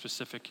something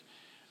specific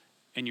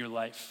in your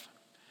life.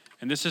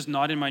 And this is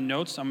not in my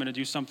notes. I'm going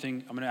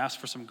to ask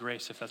for some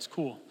grace if that's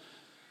cool.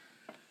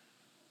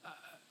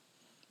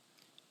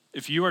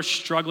 If you are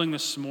struggling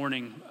this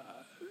morning,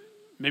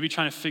 maybe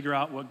trying to figure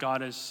out what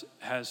God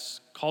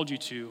has called you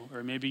to,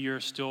 or maybe you're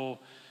still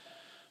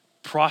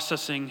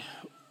processing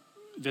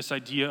this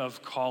idea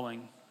of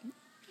calling.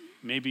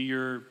 Maybe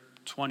you're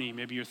 20,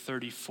 maybe you're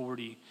 30,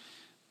 40.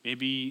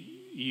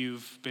 Maybe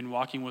you've been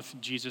walking with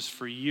Jesus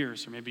for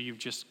years, or maybe you've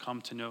just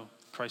come to know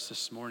Christ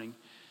this morning.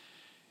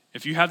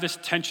 If you have this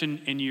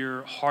tension in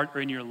your heart or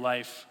in your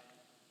life,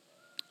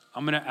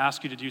 I'm going to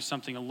ask you to do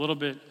something a little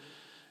bit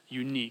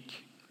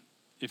unique.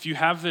 If you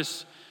have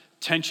this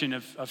tension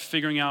of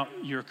figuring out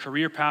your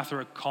career path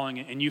or calling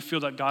it, and you feel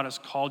that God has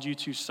called you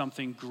to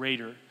something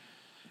greater,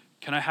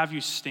 can I have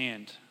you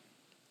stand?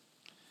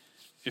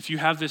 If you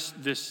have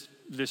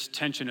this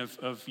tension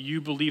of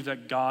you believe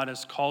that God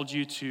has called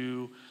you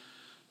to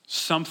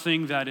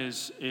something that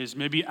is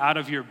maybe out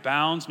of your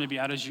bounds, maybe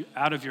out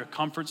of your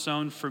comfort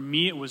zone. For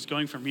me, it was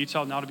going from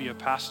retail now to be a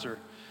pastor.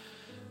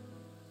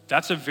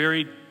 That's a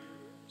very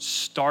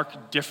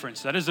stark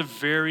difference. That is a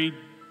very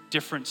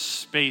different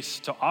space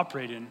to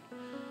operate in.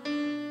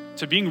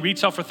 To being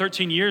retail for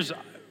 13 years,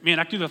 man,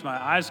 I could do that with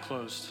my eyes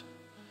closed.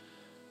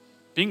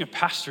 Being a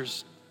pastor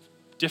is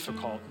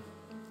difficult.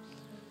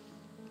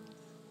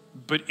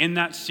 But in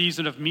that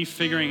season of me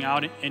figuring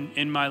out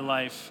in my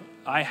life,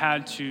 I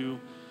had to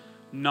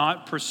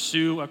not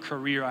pursue a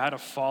career. I had to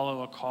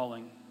follow a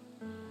calling.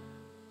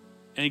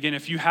 And again,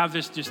 if you have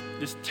this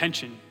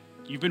tension,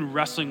 you've been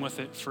wrestling with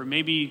it for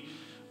maybe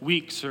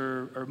weeks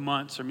or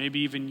months or maybe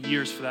even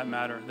years for that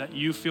matter, that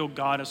you feel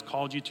God has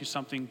called you to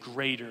something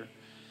greater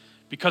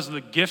because of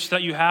the gifts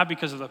that you have,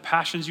 because of the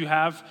passions you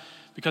have,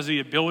 because of the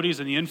abilities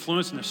and the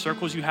influence and the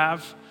circles you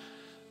have.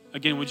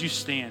 Again, would you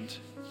stand?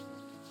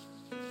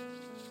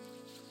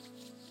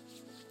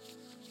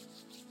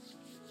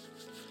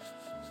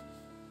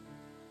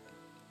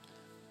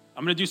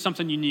 I'm going to do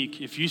something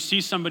unique. If you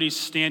see somebody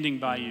standing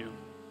by you,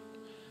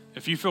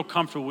 if you feel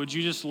comfortable, would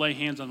you just lay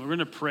hands on them? We're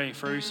going to pray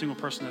for every single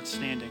person that's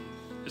standing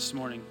this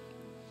morning.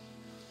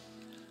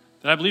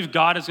 That I believe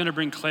God is going to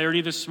bring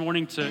clarity this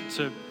morning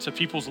to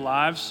people's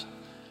lives.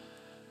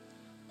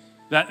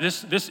 That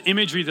this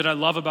imagery that I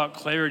love about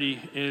clarity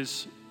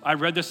is, I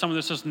read this, some of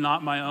this is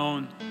not my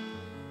own.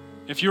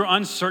 If you're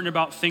uncertain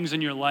about things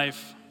in your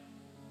life,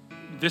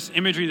 this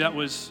imagery that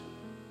was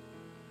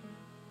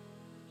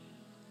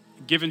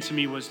given to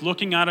me was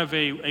looking out of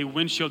a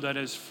windshield that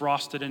is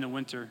frosted in the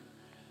winter.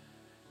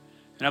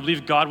 And I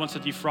believe God wants to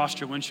defrost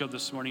your windshield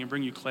this morning and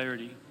bring you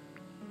clarity.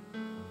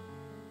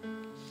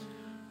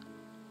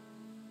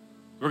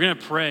 We're going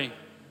to pray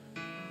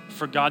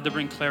for God to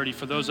bring clarity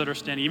for those that are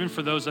standing, even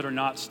for those that are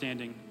not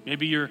standing.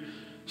 Maybe you're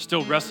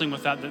still wrestling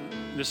with that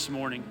this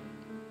morning.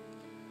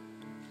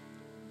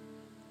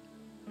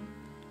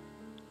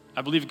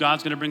 I believe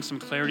God's going to bring some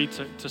clarity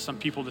to some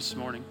people this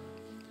morning.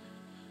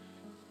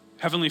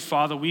 Heavenly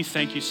Father, we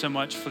thank you so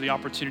much for the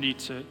opportunity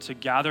to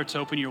gather, to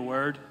open your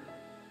word.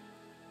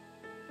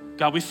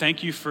 God, we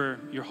thank you for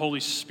your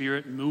Holy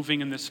Spirit moving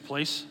in this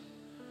place.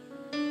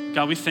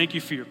 God, we thank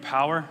you for your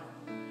power.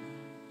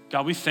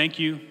 God, we thank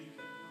you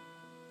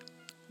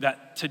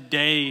that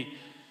today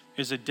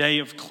is a day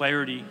of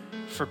clarity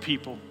for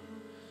people.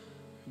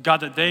 God,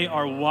 that they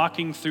are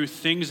walking through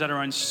things that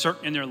are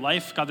uncertain in their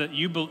life. God,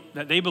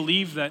 that they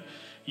believe that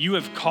you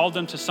have called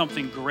them to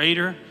something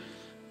greater,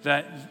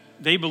 that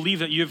they believe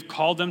that you have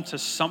called them to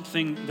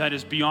something that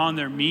is beyond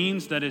their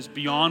means, that is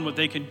beyond what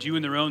they can do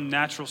in their own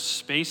natural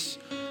space,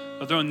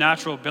 of their own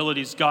natural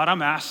abilities. God,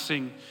 I'm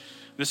asking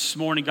this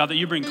morning, God, that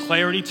you bring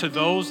clarity to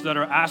those that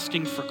are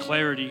asking for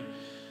clarity.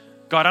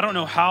 God, I don't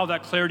know how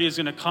that clarity is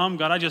going to come.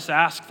 God, I just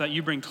ask that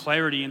you bring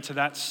clarity into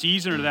that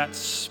season or that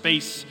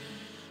space.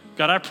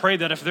 God, I pray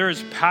that if there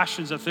is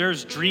passions, if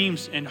there's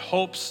dreams and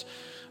hopes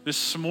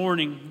this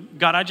morning,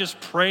 God, I just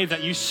pray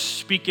that you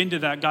speak into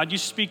that. God, you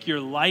speak your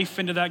life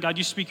into that. God,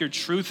 you speak your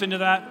truth into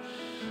that.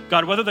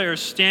 God, whether they are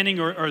standing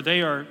or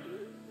they are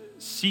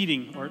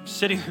sitting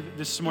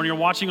this morning or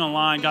watching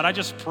online, God, I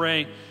just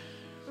pray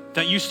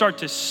that you start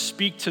to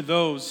speak to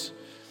those,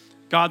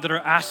 God, that are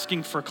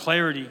asking for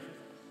clarity.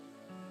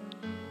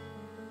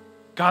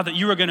 God, that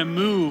you are going to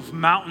move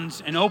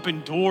mountains and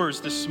open doors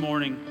this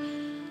morning.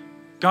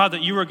 God,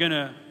 that you are going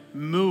to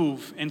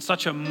move in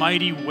such a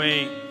mighty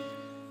way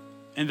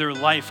in their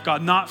life.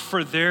 God, not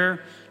for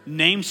their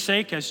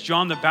namesake, as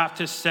John the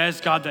Baptist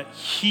says, God, that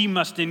he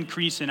must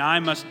increase and I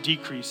must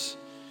decrease.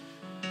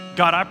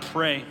 God, I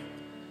pray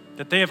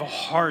that they have a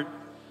heart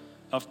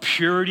of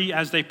purity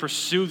as they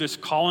pursue this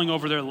calling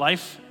over their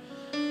life.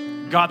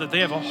 God, that they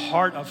have a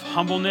heart of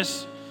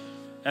humbleness,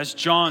 as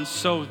John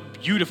so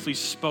beautifully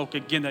spoke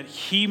again, that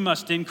he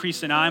must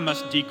increase and I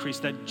must decrease,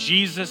 that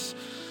Jesus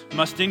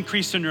must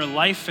increase in their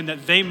life and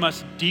that they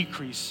must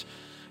decrease.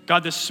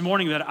 God, this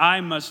morning that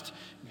I must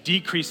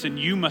decrease and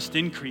you must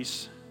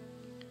increase.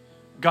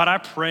 God, I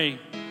pray,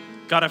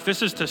 God, if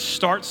this is to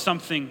start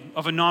something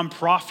of a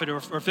nonprofit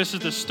or if this is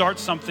to start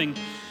something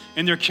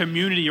in their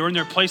community or in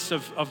their place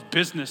of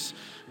business,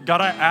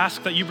 God, I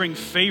ask that you bring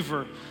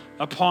favor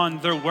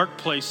upon their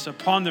workplace,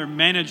 upon their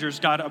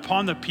managers, God,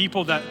 upon the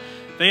people that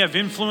they have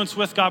influence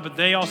with, God, but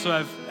they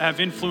also have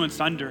influence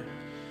under.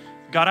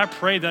 God, I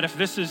pray that if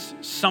this is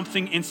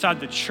something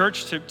inside the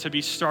church to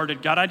be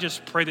started, God, I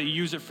just pray that you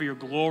use it for your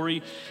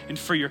glory and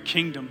for your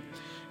kingdom.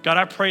 God,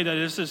 I pray that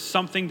this is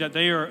something that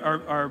they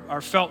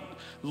are felt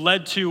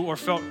led to or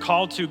felt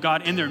called to,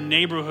 God, in their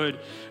neighborhood.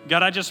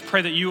 God, I just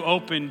pray that you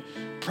open,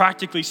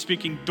 practically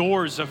speaking,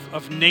 doors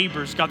of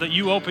neighbors. God, that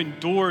you open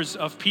doors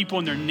of people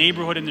in their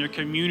neighborhood, in their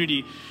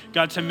community,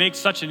 God, to make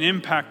such an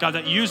impact. God,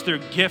 that use their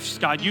gifts,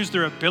 God, use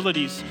their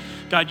abilities.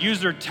 God, use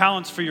their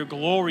talents for your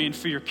glory and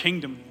for your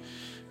kingdom.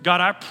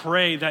 God, I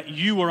pray that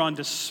you are on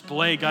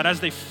display, God,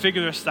 as they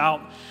figure this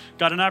out.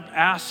 God, and I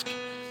ask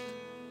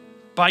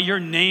by your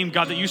name,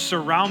 God, that you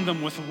surround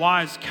them with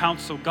wise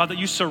counsel. God, that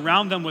you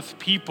surround them with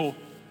people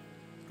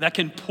that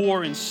can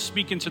pour and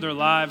speak into their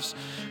lives.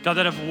 God,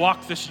 that have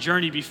walked this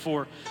journey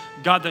before.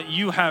 God, that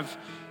you have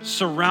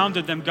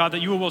surrounded them. God,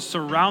 that you will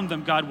surround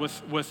them, God,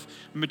 with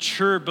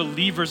mature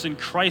believers in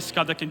Christ.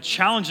 God, that can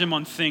challenge them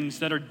on things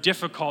that are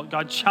difficult.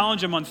 God,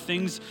 challenge them on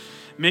things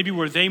maybe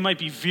where they might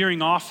be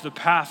veering off the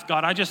path.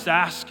 God, I just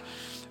ask,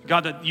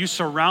 God, that you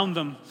surround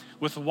them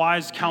with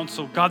wise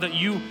counsel. God, that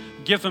you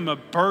give them a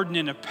burden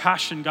and a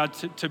passion, God,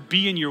 to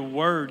be in your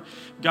word.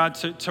 God,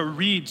 to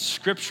read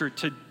scripture,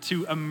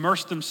 to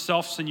immerse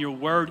themselves in your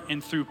word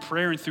and through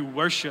prayer and through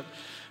worship.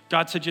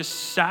 God, to just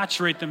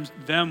saturate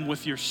them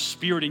with your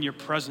spirit and your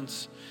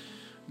presence.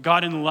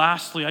 God, and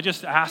lastly, I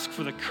just ask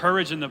for the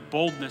courage and the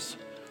boldness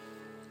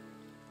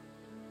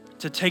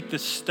to take the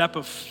step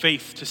of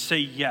faith to say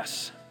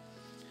yes.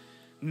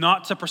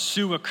 Not to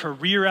pursue a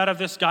career out of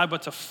this, God,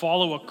 but to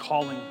follow a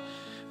calling.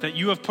 That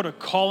you have put a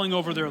calling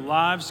over their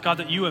lives, God,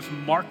 that you have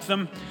marked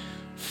them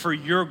for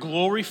your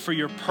glory, for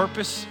your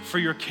purpose, for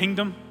your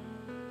kingdom.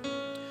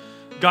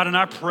 God, and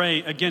I pray,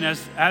 again,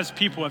 as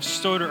people have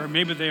stood or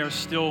maybe they are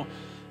still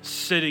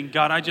sitting,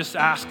 God, I just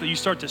ask that you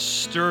start to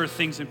stir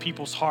things in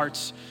people's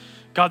hearts.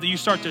 God, that you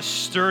start to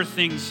stir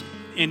things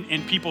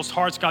in people's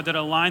hearts, God, that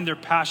align their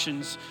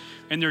passions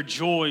and their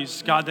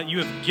joys, God, that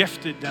you have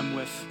gifted them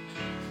with.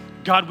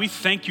 God, we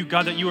thank you,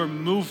 God, that you are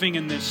moving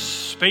in this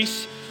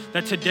space,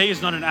 that today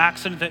is not an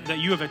accident, that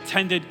you have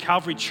attended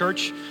Calvary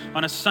Church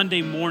on a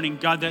Sunday morning,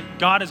 God, that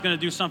God is going to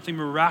do something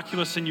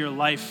miraculous in your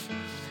life.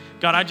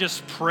 God, I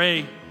just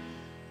pray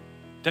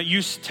that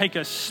you take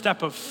a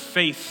step of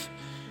faith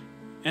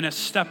and a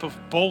step of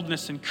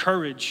boldness and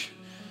courage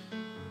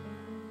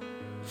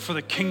for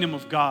the kingdom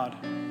of God,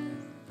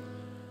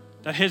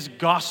 that his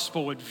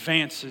gospel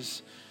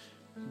advances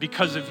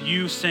because of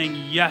you saying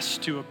yes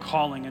to a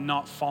calling and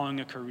not following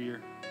a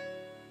career.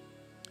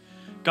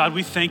 God,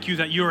 we thank you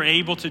that you are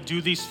able to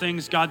do these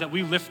things. God, that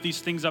we lift these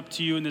things up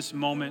to you in this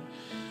moment.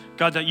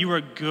 God, that you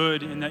are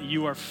good and that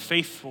you are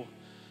faithful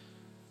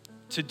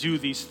to do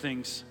these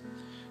things.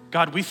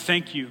 God, we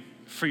thank you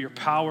for your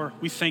power.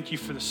 We thank you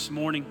for this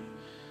morning.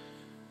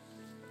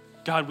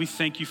 God, we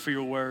thank you for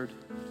your word.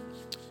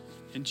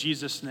 In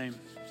Jesus' name,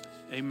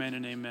 amen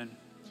and amen.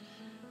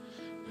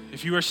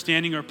 If you are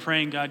standing or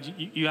praying, God,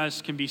 you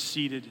guys can be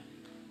seated.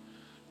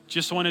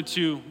 Just wanted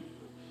to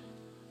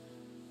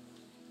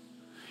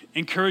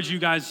encourage you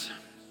guys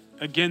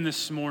again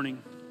this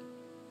morning.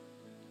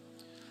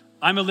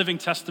 I'm a living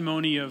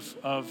testimony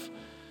of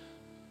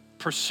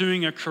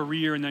pursuing a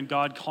career and then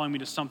God calling me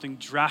to something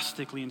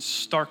drastically and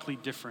starkly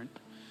different.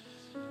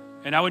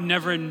 And I would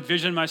never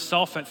envision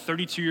myself at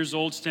 32 years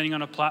old standing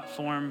on a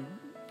platform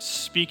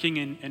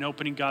speaking and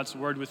opening God's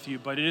word with you,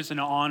 but it is an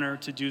honor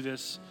to do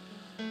this.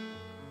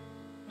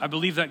 I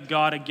believe that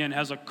God, again,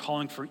 has a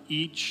calling for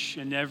each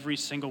and every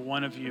single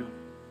one of you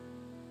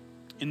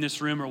in this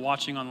room or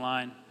watching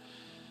online.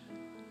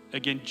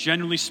 Again,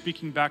 generally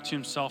speaking back to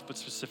himself, but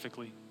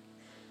specifically.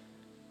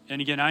 And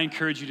again, I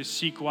encourage you to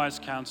seek wise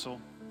counsel,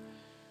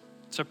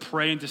 to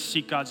pray and to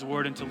seek God's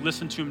word and to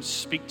listen to him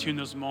speak to you in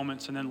those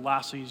moments. And then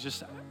lastly,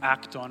 just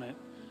act on it.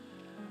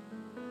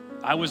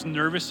 I was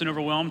nervous and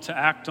overwhelmed to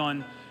act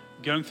on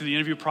going through the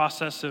interview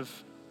process of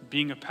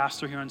being a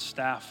pastor here on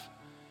staff.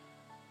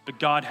 But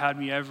God had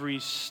me every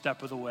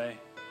step of the way.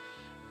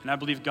 And I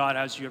believe God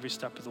has you every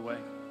step of the way.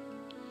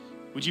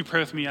 Would you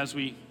pray with me as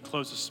we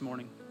close this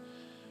morning?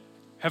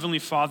 Heavenly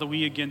Father,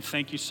 we again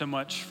thank you so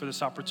much for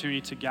this opportunity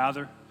to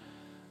gather.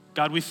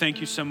 God, we thank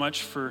you so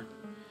much for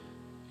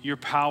your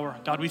power.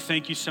 God, we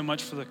thank you so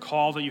much for the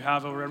call that you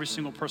have over every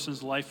single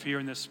person's life here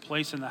in this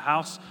place, in the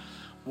house,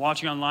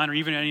 watching online, or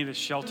even any of the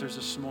shelters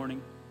this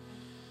morning.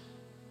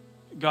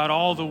 God,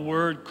 all the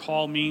word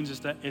call means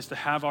is to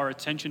have our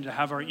attention, to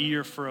have our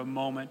ear for a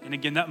moment. And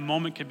again, that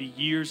moment could be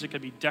years, it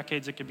could be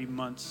decades, it could be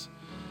months.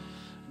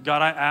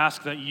 God, I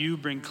ask that you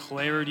bring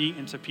clarity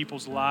into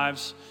people's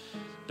lives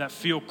that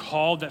feel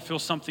called, that feel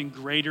something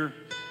greater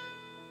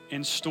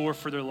in store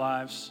for their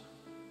lives.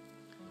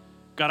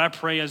 God, I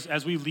pray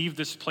as we leave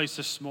this place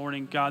this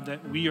morning, God,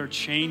 that we are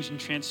changed and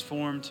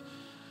transformed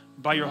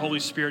by your Holy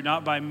Spirit,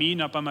 not by me,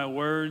 not by my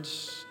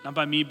words, not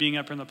by me being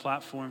up here on the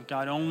platform,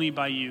 God, only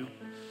by you.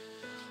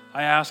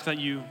 I ask that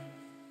you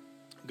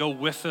go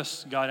with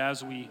us, God,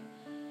 as we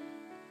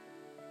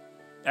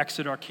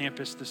exit our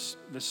campus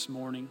this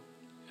morning.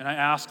 And I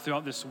ask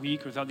throughout this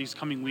week, or throughout these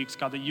coming weeks,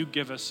 God, that you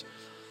give us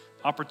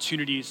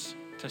opportunities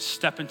to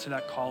step into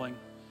that calling.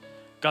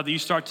 God, that you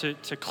start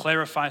to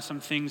clarify some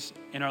things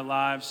in our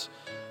lives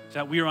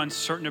that we are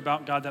uncertain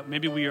about, God, that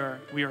maybe we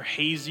are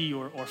hazy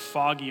or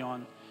foggy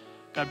on.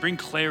 God, bring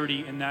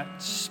clarity in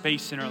that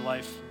space in our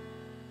life.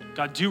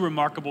 God, do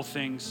remarkable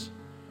things.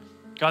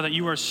 God, that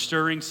you are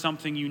stirring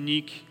something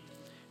unique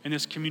in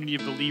this community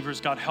of believers.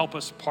 God, help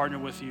us partner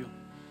with you.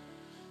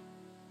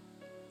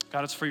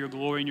 God, it's for your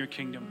glory and your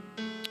kingdom.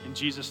 In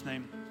Jesus'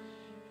 name,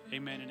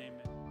 amen and amen.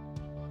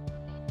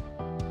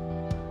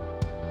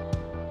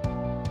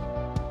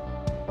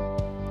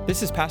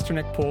 This is Pastor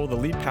Nick Pohl, the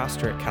lead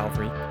pastor at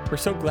Calvary. We're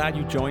so glad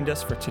you joined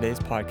us for today's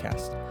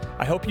podcast.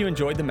 I hope you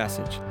enjoyed the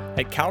message.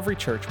 At Calvary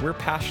Church, we're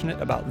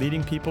passionate about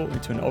leading people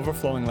into an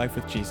overflowing life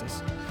with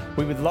Jesus.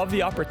 We would love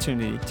the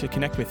opportunity to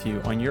connect with you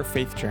on your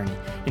faith journey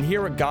and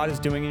hear what God is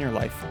doing in your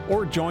life,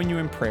 or join you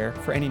in prayer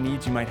for any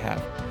needs you might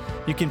have.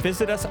 You can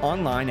visit us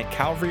online at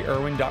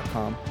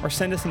calvaryirwin.com or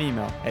send us an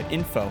email at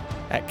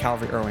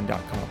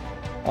info@calvaryirwin.com.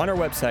 On our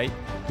website,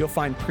 you'll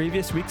find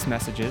previous week's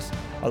messages,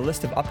 a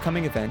list of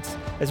upcoming events,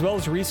 as well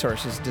as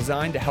resources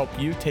designed to help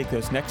you take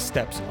those next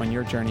steps on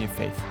your journey of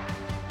faith.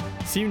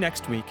 See you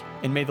next week,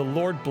 and may the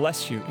Lord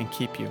bless you and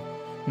keep you.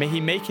 May he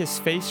make his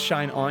face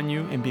shine on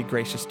you and be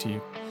gracious to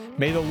you.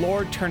 May the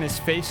Lord turn his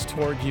face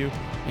toward you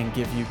and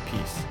give you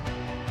peace.